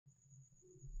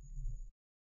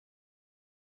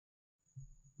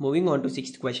Moving on to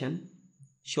sixth question.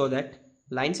 Show that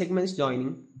line segments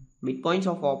joining midpoints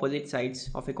of opposite sides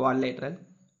of a quadrilateral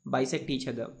bisect each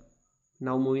other.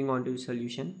 Now moving on to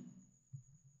solution.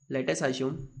 Let us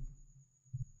assume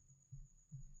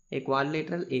a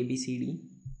quadrilateral ABCD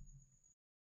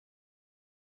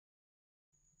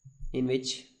in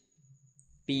which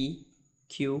P,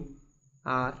 Q,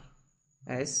 R,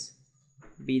 S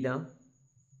be the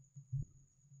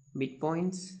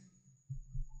midpoints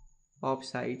of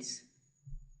sides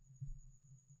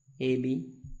AB,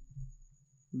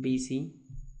 BC,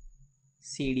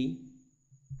 CD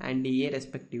and DA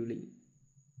respectively.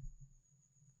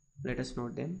 Let us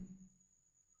note them.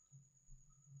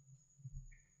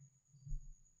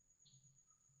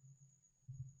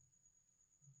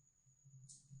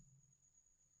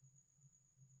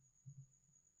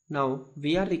 Now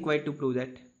we are required to prove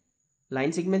that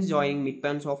line segments joining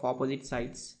midpoints of opposite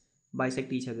sides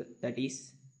bisect each other, that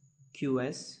is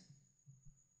QS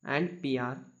and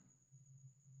PR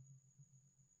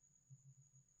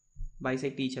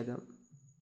bisect each other.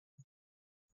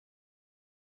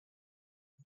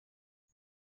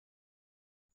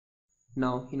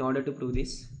 Now in order to prove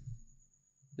this,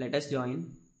 let us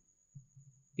join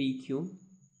PQ,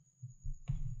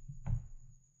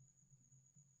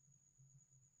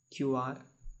 QR,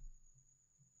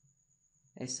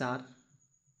 SR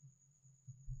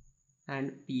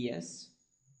and PS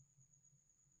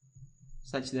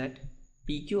such that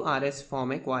PQRS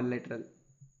form a quadrilateral.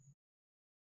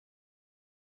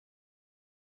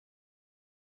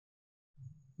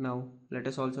 Now let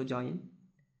us also join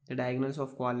the diagonals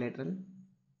of quadrilateral,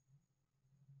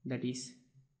 that is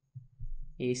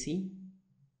AC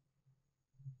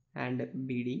and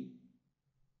BD.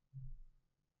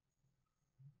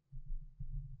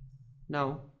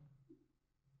 Now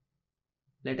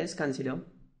let us consider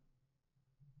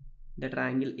the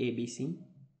triangle ABC.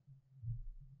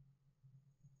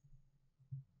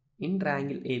 In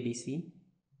triangle ABC,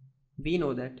 we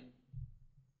know that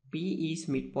P is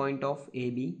midpoint of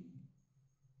AB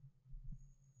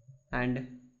and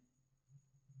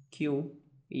Q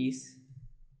is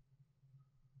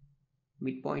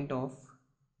midpoint of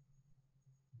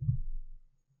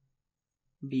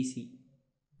BC.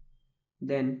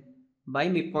 Then by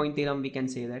midpoint theorem we can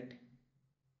say that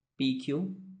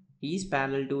PQ is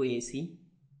parallel to AC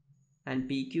and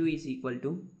PQ is equal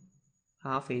to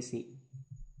half AC.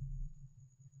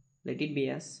 Let it be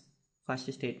as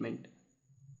first statement.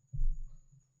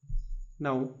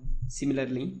 Now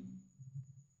similarly,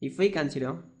 if we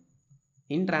consider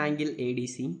in triangle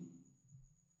ADC,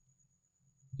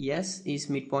 S is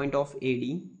midpoint of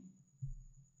AD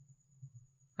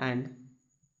and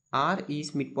R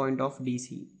is midpoint of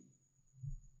DC.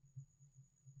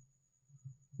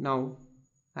 Now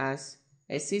as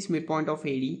S is midpoint of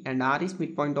AD and R is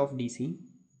midpoint of DC,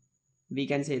 we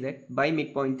can say that by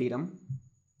midpoint theorem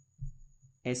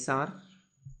SR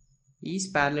is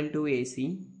parallel to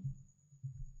AC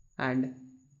and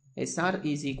SR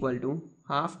is equal to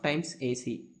half times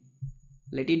AC.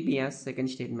 Let it be as second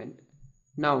statement.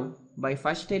 Now by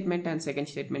first statement and second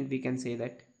statement we can say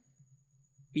that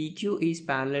PQ is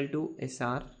parallel to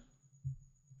SR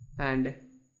and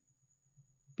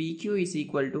PQ is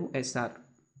equal to SR.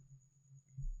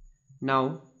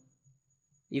 Now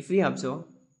if we observe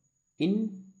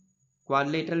in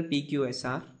quadrilateral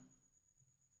PQSR,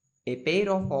 a pair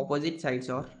of opposite sides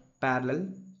are parallel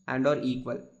and are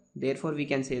equal. Therefore we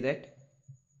can say that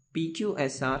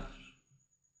PQSR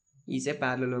is a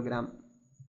parallelogram.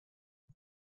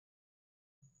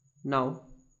 Now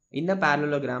in the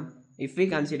parallelogram, if we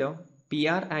consider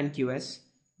PR and QS,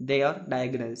 they are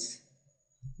diagonals.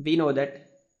 We know that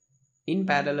in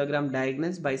parallelogram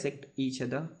diagonals bisect each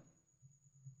other.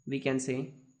 We can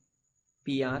say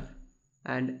PR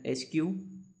and SQ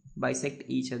bisect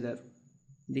each other.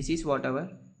 This is what our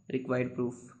required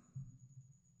proof.